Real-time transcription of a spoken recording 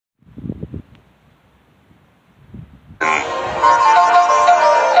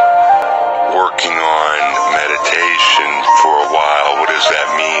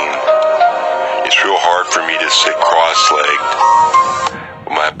sit cross-legged,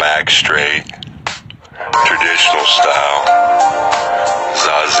 with my back straight, traditional style,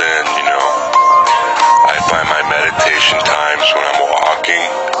 zazen, you know. I find my meditation times when I'm walking,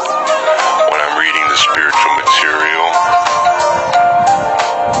 when I'm reading the spiritual material.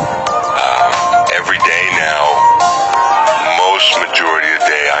 Every day now, most majority of the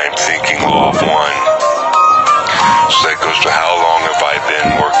day, I am thinking law of one. So that goes to how long have I been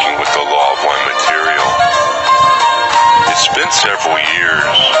working with the law of one material. It's been several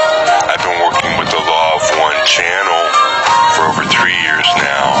years. I've been working with the law of one channel for over 3 years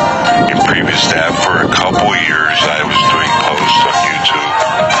now. In previous to that, for a couple years, I was doing posts on YouTube,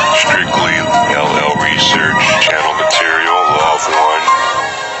 strictly LL Research channel material, law of one.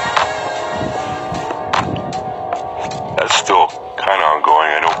 That's still kind of ongoing.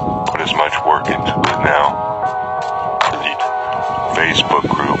 I don't put as much work into it now for the Facebook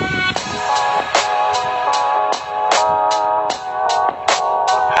group.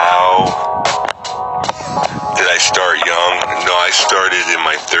 How did I start young? No, I started in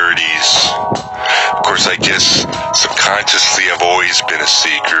my 30s. Of course, I guess subconsciously I've always been a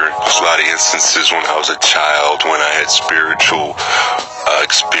seeker. There's a lot of instances when I was a child, when I had spiritual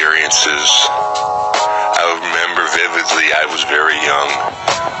experiences. I remember vividly, I was very young,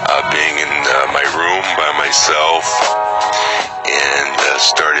 being in my room by myself, and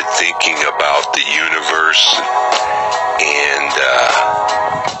started thinking about the universe, and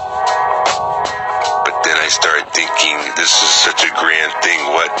but then I started thinking, this is such a grand thing.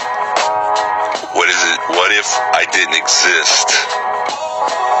 What is it? What if I didn't exist?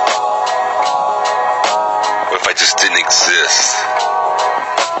 What if I just didn't exist?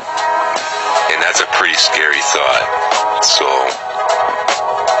 And that's a pretty scary thought. So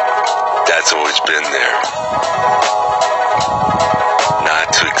that's always been there.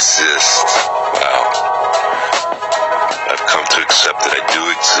 Not to exist. Wow. I've come to accept that I do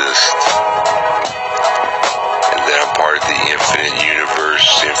exist. And that I'm part of the infinite universe,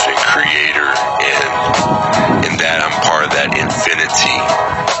 infinite creator. And in that I'm part of that infinity.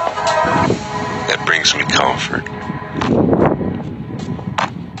 That brings me comfort.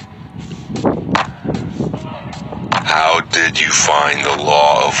 How did you find the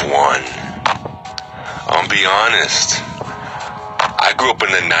law of one? I'll be honest. I grew up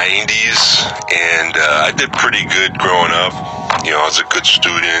in the 90s, and I did pretty good growing up. You know, I was a good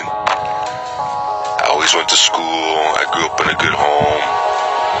student. I always went to school. I grew up in a good home.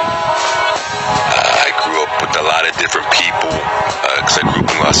 I grew up with a lot of different people, because I grew up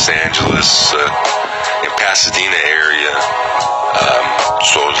in Los Angeles, in Pasadena area.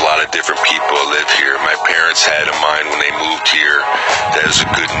 So there's a lot of different people that live here. My parents had in mind when they moved here that it was a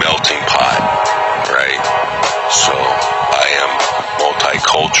good melting pot, right? So I am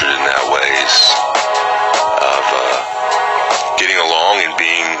multicultural in that ways of getting along and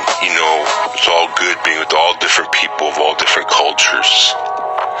being, you know, it's all good being with all different people of all different cultures.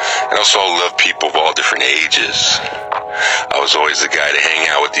 And also I love people of all different ages. I was always the guy to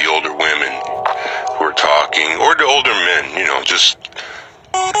hang out with the older women who were talking, or the older men, you know, just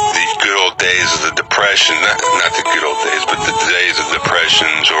the good old days of the Depression, not the good old days, but the days of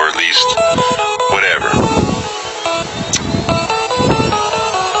depressions, or at least whatever.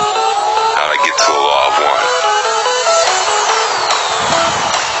 How'd I get to the law of one?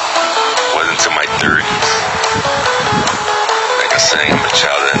 Wasn't until my 30s. Like I said, I'm a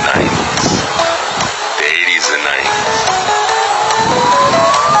child of the 90s, the 80s and 90s.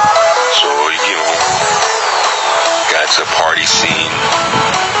 So, you know, got to a party scene,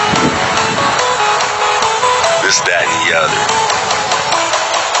 this, that, and the other.